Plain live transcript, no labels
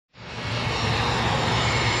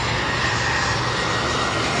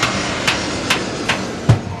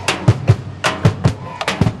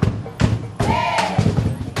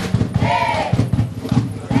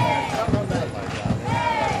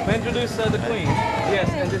morning. Yes,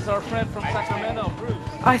 and this is our friend from Sacramento, Bruce.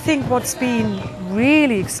 I think what's been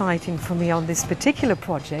really exciting for me on this particular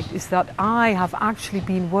project is that I have actually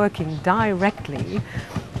been working directly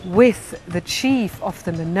with the chief of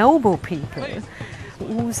the Manobo people,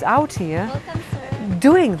 who's out here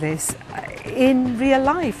doing this in real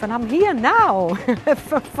life. And I'm here now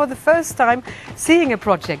for the first time seeing a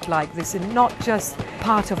project like this, and not just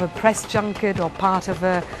part of a press junket or part of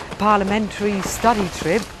a parliamentary study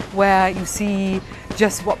trip where you see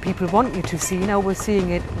just what people want you to see. You know, we're seeing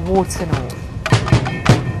it warts and all.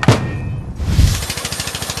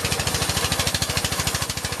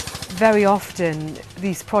 Very often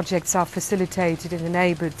these projects are facilitated and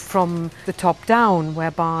enabled from the top down,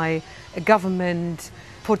 whereby a government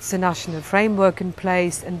puts a national framework in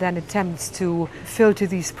place and then attempts to filter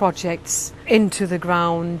these projects into the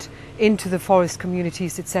ground, into the forest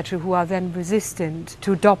communities, etc., who are then resistant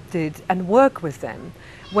to adopt it and work with them.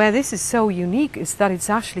 Where this is so unique is that it's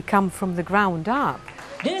actually come from the ground up.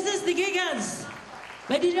 This is the Gigans.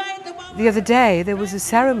 The other day there was a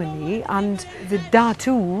ceremony, and the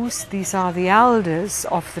Datus, these are the elders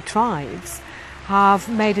of the tribes, have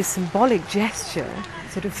made a symbolic gesture,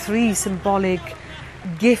 sort of 3 symbolic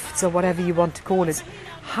gifts or whatever you want to call it,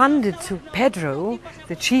 handed to Pedro,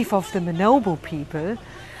 the chief of the Manobo people,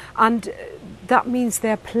 and that means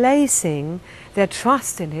they're placing their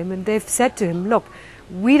trust in him, and they've said to him, look,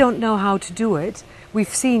 we don't know how to do it,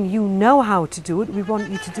 we've seen you know how to do it, we want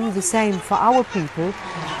you to do the same for our people,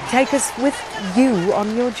 take us with you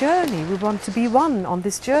on your journey, we want to be one on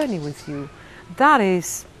this journey with you. That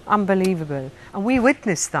is unbelievable, and we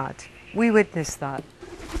witnessed that. The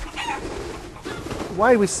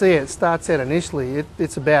way we see it starts out initially,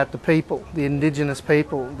 it's about the people, the indigenous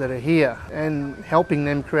people that are here, and helping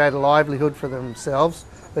them create a livelihood for themselves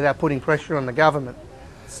without putting pressure on the government.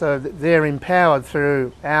 So that they're empowered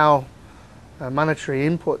through our monetary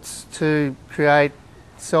inputs to create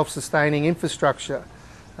self-sustaining infrastructure,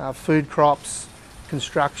 food crops,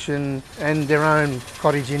 construction, and their own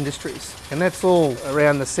cottage industries. And that's all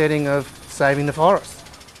around the setting of saving the forest.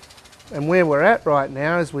 And where we're at right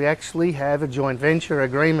now is we actually have a joint venture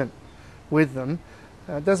agreement with them.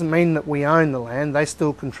 It doesn't mean that we own the land, they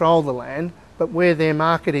still control the land, but we're their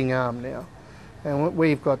marketing arm now. And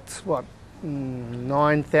we've got,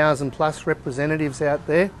 9,000 plus representatives out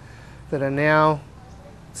there that are now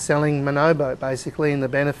selling Manobo, basically, and the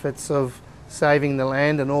benefits of saving the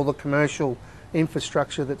land and all the commercial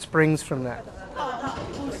infrastructure that springs from that.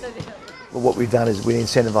 Well, what we've done is we're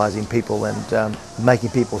incentivising people and making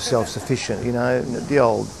people self-sufficient. You know, the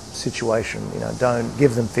old situation, you know, don't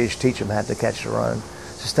give them fish, teach them how to catch their own.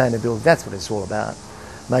 Sustainability, that's what it's all about.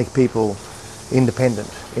 Make people independent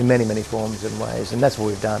in many, many forms and ways, and that's what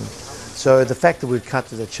we've done. So the fact that we've cut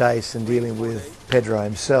to the chase and dealing with Pedro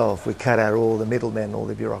himself, we cut out all the middlemen, all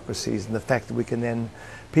the bureaucracies, and the fact that we can then,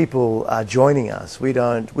 people are joining us. We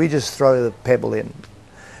just throw the pebble in,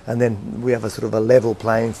 and then we have a sort of a level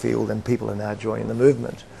playing field, and people are now joining the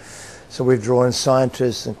movement. So we've drawn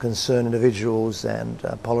scientists and concerned individuals and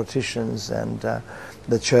politicians and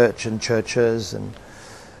the church and churches, and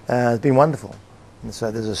it's been wonderful. And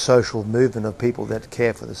so there's a social movement of people that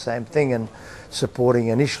care for the same thing and supporting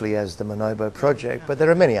initially as the Manobo project, but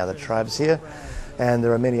there are many other tribes here and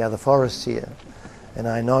there are many other forests here. And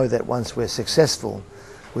I know that once we're successful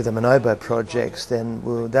with the Manobo projects, then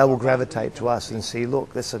they will gravitate to us and see,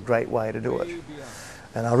 look, that's a great way to do it.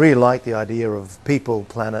 And I really like the idea of people,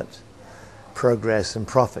 planet, progress and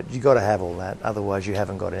profit. You've got to have all that, otherwise you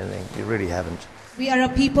haven't got anything. You really haven't. We are a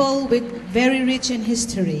people with very rich in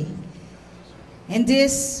history. And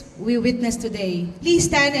this we witness today. Please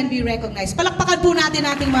stand and be recognized. Palakpakan po natin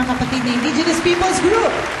ating mga kapatid na Indigenous Peoples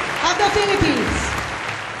Group of the Philippines.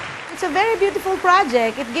 It's a very beautiful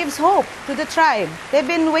project. It gives hope to the tribe. They've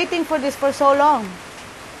been waiting for this for so long.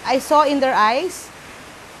 I saw in their eyes,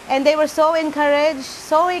 and they were so encouraged,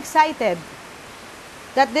 so excited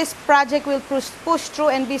that this project will push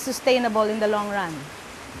through and be sustainable in the long run.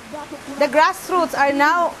 The grassroots are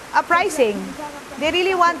now uprising. They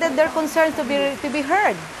really wanted their concerns to be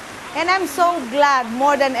heard. And I'm so glad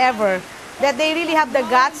more than ever that they really have the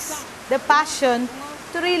guts, the passion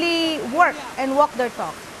to really work and walk their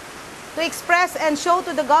talk. To express and show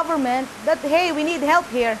to the government that, hey, we need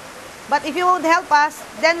help here. But if you won't help us,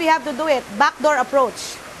 then we have to do it. Backdoor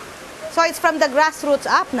approach. So it's from the grassroots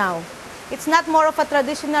up now. It's not more of a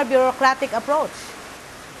traditional bureaucratic approach.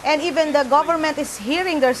 And even the government is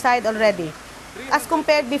hearing their side already. As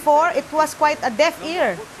compared before, it was quite a deaf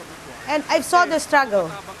ear. And I saw the struggle.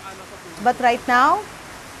 But right now,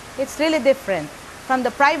 it's really different. From the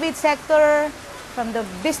private sector, from the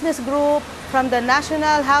business group, from the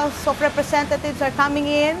National House of Representatives are coming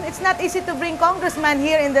in. It's not easy to bring congressmen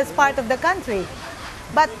here in this part of the country.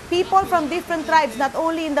 But people from different tribes, not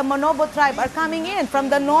only in the Manobo tribe, are coming in from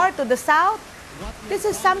the north to the south. This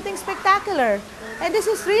is something spectacular. And this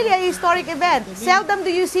is really a historic event. Seldom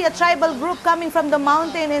do you see a tribal group coming from the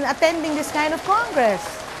mountain and attending this kind of Congress.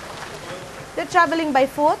 They're traveling by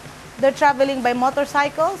foot, they're traveling by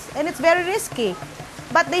motorcycles, and it's very risky.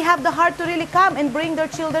 But they have the heart to really come and bring their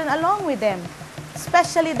children along with them,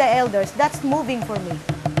 especially the elders. That's moving for me.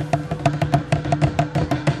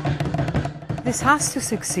 This has to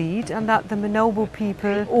succeed, and that the Manobo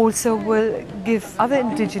people also will give other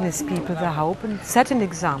indigenous people the hope and set an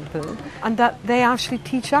example, and that they actually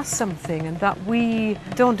teach us something, and that we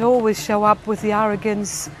don't always show up with the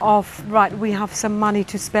arrogance of, right, we have some money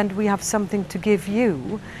to spend, we have something to give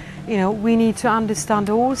you. You know, we need to understand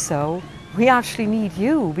also we actually need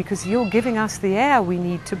you, because you're giving us the air we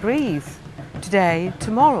need to breathe today,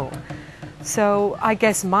 tomorrow. So I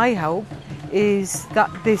guess my hope is that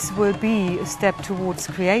this will be a step towards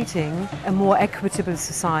creating a more equitable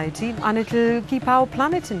society, and it'll keep our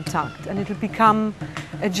planet intact, and it'll become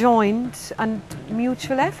a joint and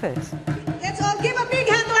mutual effort. Let's all give a big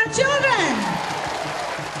hand to our children!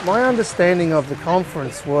 My understanding of the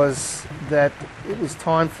conference was that it was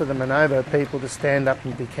time for the Manobo people to stand up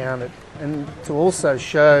and be counted, and to also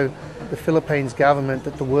show the Philippines government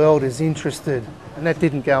that the world is interested, and that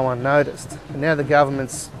didn't go unnoticed. And now the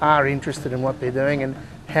governments are interested in what they're doing and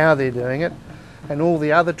how they're doing it, and all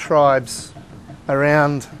the other tribes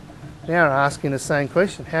around now are asking the same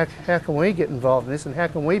question: how can we get involved in this, and how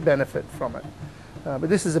can we benefit from it? But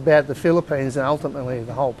this is about the Philippines and ultimately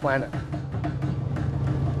the whole planet.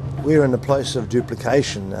 We're in the place of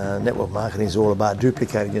duplication. Network marketing is all about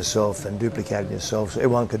duplicating yourself and duplicating yourself so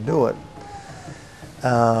everyone can do it.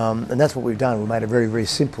 And that's what we've done. We made it very, very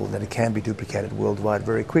simple that it can be duplicated worldwide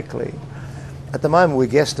very quickly. At the moment, we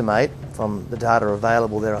guesstimate from the data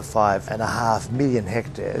available, there are 5.5 million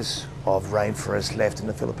hectares of rainforest left in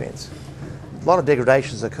the Philippines. A lot of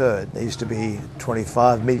degradations occurred. There used to be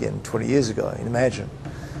 25 million 20 years ago, you can imagine.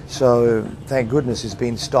 So thank goodness it's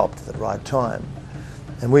been stopped at the right time.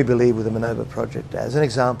 And we believe with the Manobo project, as an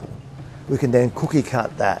example, we can then cookie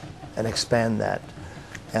cut that and expand that.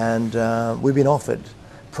 And we've been offered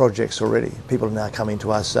projects already. People are now coming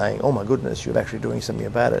to us saying, oh my goodness, you're actually doing something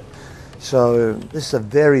about it. So this is a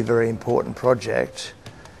very, very important project,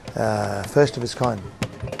 first of its kind.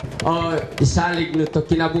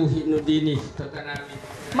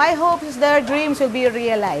 My hope is their dreams will be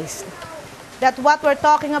realized. That what we're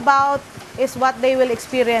talking about is what they will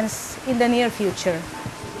experience in the near future.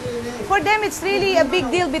 For them, it's really a big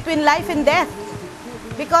deal between life and death,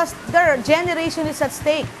 because their generation is at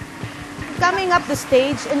stake. Coming up the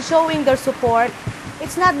stage and showing their support,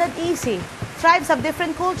 it's not that easy. Tribes have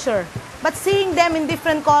different culture, but seeing them in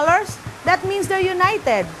different colors, that means they're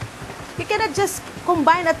united. You cannot just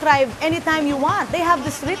combine a tribe anytime you want. They have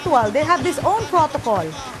this ritual, they have this own protocol.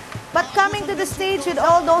 But coming to the stage with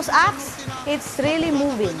all those acts, it's really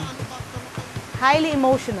moving, highly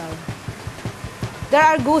emotional. There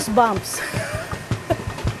are goosebumps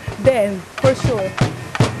then, for sure.